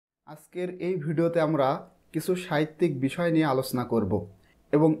আজকের এই ভিডিওতে আমরা কিছু সাহিত্যিক বিষয় নিয়ে আলোচনা করব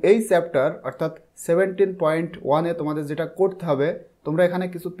এবং এই চ্যাপ্টার অর্থাৎ 17.1 তোমাদের যেটা করতে হবে, তোমরা এখানে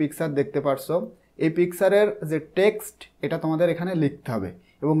কিছু পিকচার দেখতে পারছো। এই পিকচারের যে টেক্সট এটা তোমাদের এখানে লিখতে হবে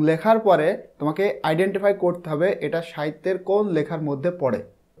এবং লেখার পরে তোমাকে আইডেন্টিফাই করতে হবে এটা সাহিত্যের কোন লেখার মধ্যে পড়ে।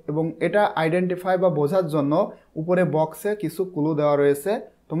 এবং এটা আইডেন্টিফাই বা বোঝার জন্য উপরে বক্সে কিছু ক্লু দেওয়া রয়েছে।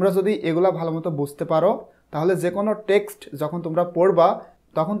 তোমরা যদি এগুলা ভালো মতো বুঝতে পারো তাহলে যে কোনো টেক্সট যখন তোমরা পড়বা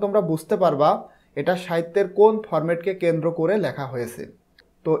তখন তোমরা বুঝতে পারবা এটা সাহিত্যের কোন ফরম্যাটকে কেন্দ্র করে লেখা হয়েছে।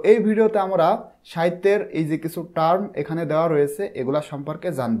 তো এই ভিডিওতে আমরা সাহিত্যের এই যে কিছু টার্ম এখানে দেওয়া রয়েছে এগুলা সম্পর্কে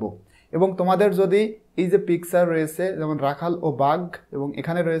জানবো এবং তোমাদের যদি এই যে পিকচার রয়েছে যেমন রাখাল ও বাঘ এবং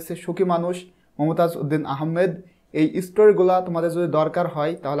এখানে রয়েছে সুখী মানুষ মমতাজ উদ্দিন আহমেদ, এই স্টোরিগুলা তোমাদের যদি দরকার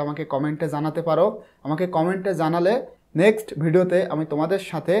হয় তাহলে আমাকে কমেন্টে জানাতে পারো। আমাকে কমেন্টে জানালে নেক্সট ভিডিওতে আমি তোমাদের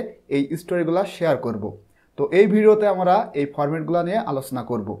সাথে এই স্টোরিগুলা শেয়ার করব। তো এই ভিডিওতে আমরা এই ফরম্যাটগুলো নিয়ে আলোচনা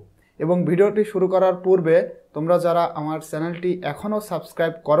করব এবং ভিডিওটি শুরু করার পূর্বে তোমরা যারা আমার চ্যানেলটি এখনও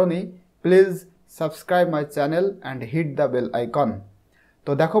সাবস্ক্রাইব করোনি please subscribe my channel and hit the bell icon.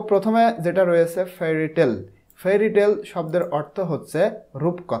 তো দেখো প্রথমে যেটা রয়েছে ফেয়ারিটেল। ফেয়ারিটেল শব্দের অর্থ হচ্ছে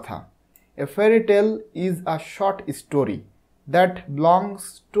রূপকথা। এ ফেয়ারিটেল is a short story that belongs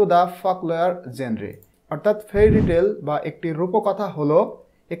to the folklore জেনরে। অর্থাৎ ফেয়ারিটেল বা একটি রূপকথা হলো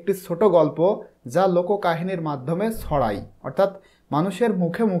একটি ছোট গল্প যা লোককাহিনীর মাধ্যমে ছড়ায়, অর্থাৎ মানুষের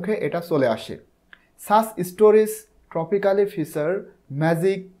মুখে মুখে এটা চলে আসে। Such stories ট্রপিক্যালি feature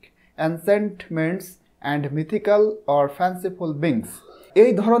magic, এনচ্যান্টমেন্টস and mythical or fanciful beings.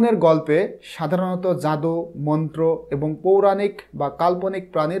 এই ধরনের গল্পে সাধারণত জাদু, মন্ত্র এবং পৌরাণিক বা কাল্পনিক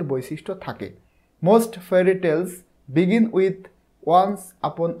প্রাণীর বৈশিষ্ট্য থাকে। Most fairy tales begin with once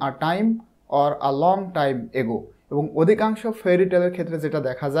upon a time or a long time এগো। এবং অধিকাংশ ফেয়ারি টেলের ক্ষেত্রে যেটা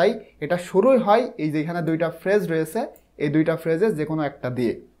দেখা যায় এটা শুরুই হয় এই যে এখানে দুইটা ফ্রেজ রয়েছে, এই দুইটা ফ্রেজে যে কোনো একটা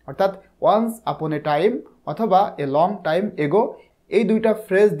দিয়ে, অর্থাৎ ওয়ান্স আপন এ টাইম অথবা এ লং টাইম এগো। এই দুইটা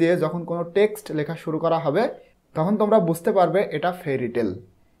ফ্রেজ দিয়ে যখন কোনো টেক্সট লেখা শুরু করা হবে তখন তোমরা বুঝতে পারবে এটা ফেয়ারি টেল।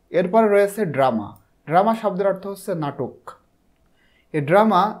 এরপরে রয়েছে ড্রামা। ড্রামা শব্দের অর্থ হচ্ছে নাটক। A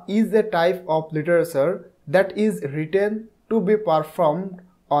drama is a type of literature that is written to B performed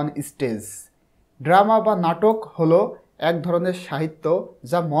on stage. Drama বা নাটক হলো এক ধরনের সাহিত্য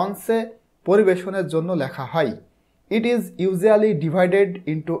যা মঞ্চে পরিবেশনের জন্য লেখা হয়। It is usually divided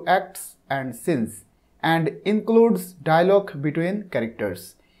into acts and scenes and includes dialogue between characters.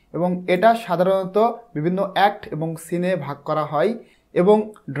 এবং এটা সাধারণত বিভিন্ন অ্যাক্ট এবং সিনে ভাগ করা হয় এবং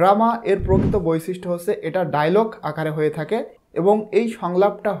ড্রামা এর প্রকৃত বৈশিষ্ট্য হচ্ছে এটা ডায়লগ আকারে হয়ে থাকে এবং এই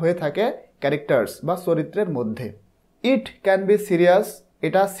সংলাপটা হয়ে থাকে ক্যারেক্টার্স বা চরিত্রের মধ্যে। ইট ক্যান বি সিরিয়াস,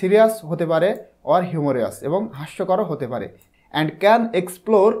 এটা সিরিয়াস হতে পারে, অর হিউমোরিয়াস এবং হাস্যকরও হতে পারে, and can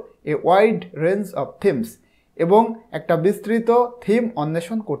explore a wide range of themes এবং একটা বিস্তৃত থিম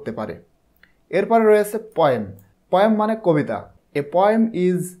অন্বেষণ করতে পারে। এরপরে রয়েছে পয়েম। পয়েম মানে কবিতা। A poem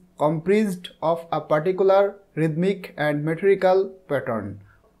is কম্প্রিজড of a particular rhythmic and মেট্রিক্যাল pattern.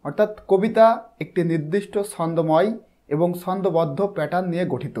 অর্থাৎ কবিতা একটি নির্দিষ্ট ছন্দময় এবং ছন্দবদ্ধ প্যাটার্ন নিয়ে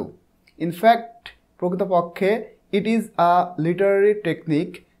গঠিত। ইনফ্যাক্ট প্রকৃতপক্ষে it is a Literary technique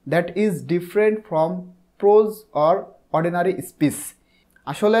that is different from pros or ordinary speech.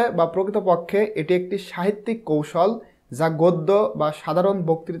 আসলে বা প্রকৃতপক্ষে এটি একটি সাহিত্যিক কৌশল যা গদ্য বা সাধারণ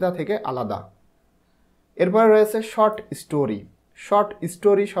বক্তৃতা থেকে আলাদা। এরপরে রয়েছে শর্ট স্টোরি। শর্ট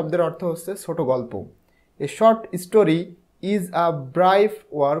স্টোরি শব্দের অর্থ হচ্ছে ছোট গল্প। A short story is a ব্রাইফ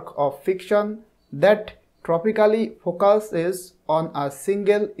work of fiction that ট্রপিক্যালি focuses on a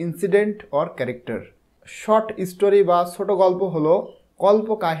single incident or character. Short story বা ছোট গল্প হলো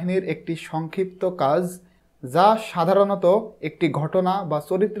কল্পকাহিনীর একটি সংক্ষিপ্ত কাজ যা সাধারণত একটি ঘটনা বা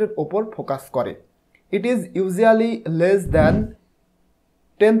চরিত্রের ওপর ফোকাস করে। It is usually less than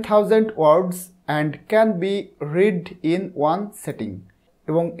 10,000 words and can be read in one setting.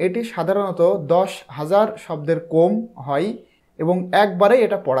 এবং এটি সাধারণত 10,000 শব্দের কম হয় এবং একবারে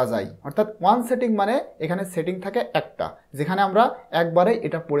এটা পড়া যায়। অর্থাৎ ওয়ান সেটিং মানে এখানে সেটিং থাকে একটা, যেখানে আমরা একবারে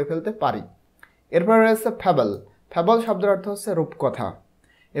এটা পড়ে ফেলতে পারি। এরপরে রয়েছে ফ্যাবল। ফ্যাবল শব্দের অর্থ হচ্ছে রূপকথা।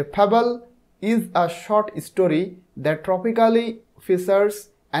 এ fable is a short story that ট্রপিক্যালি features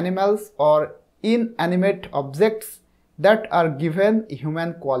animals or inanimate objects that are given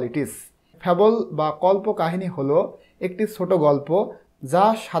human qualities. Fable বা কল্পকাহিনী হলো একটি ছোট গল্প যা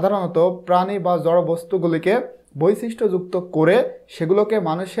সাধারণত প্রাণী বা জড় বস্তুগুলিকে বৈশিষ্ট্যযুক্ত করে সেগুলোকে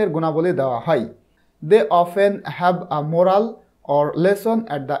মানুষের গুণাবলী দেওয়া হয়। They often have a moral or lesson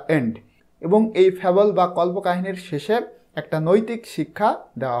at the end. এবং এই ফ্যাবল বা কল্পকাহিনীর শেষে একটা নৈতিক শিক্ষা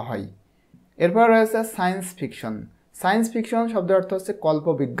দেওয়া হয়। এরপর রয়েছে সায়েন্স ফিকশন। সায়েন্স ফিকশন শব্দের অর্থ হচ্ছে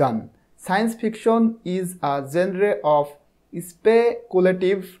কল্পবিজ্ঞান। Science fiction is a জেনরে of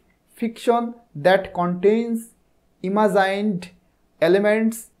speculative fiction that contains imagined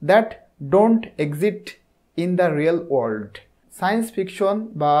elements that don't exist in the real world. Science fiction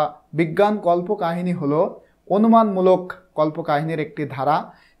বা বিজ্ঞান কল্পকাহিনী হলো অনুমানমূলক কল্পকাহিনীর একটি ধারা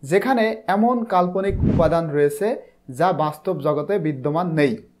যেখানে এমন কাল্পনিক উপাদান রয়েছে যা বাস্তব জগতে বিদ্যমান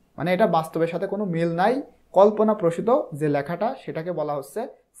নেই, মানে এটা বাস্তবের সাথে কোনো মিল নাই, কল্পনা প্রসূত যে লেখাটা সেটাকে বলা হচ্ছে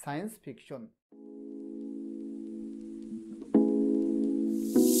সায়েন্স ফিকশন।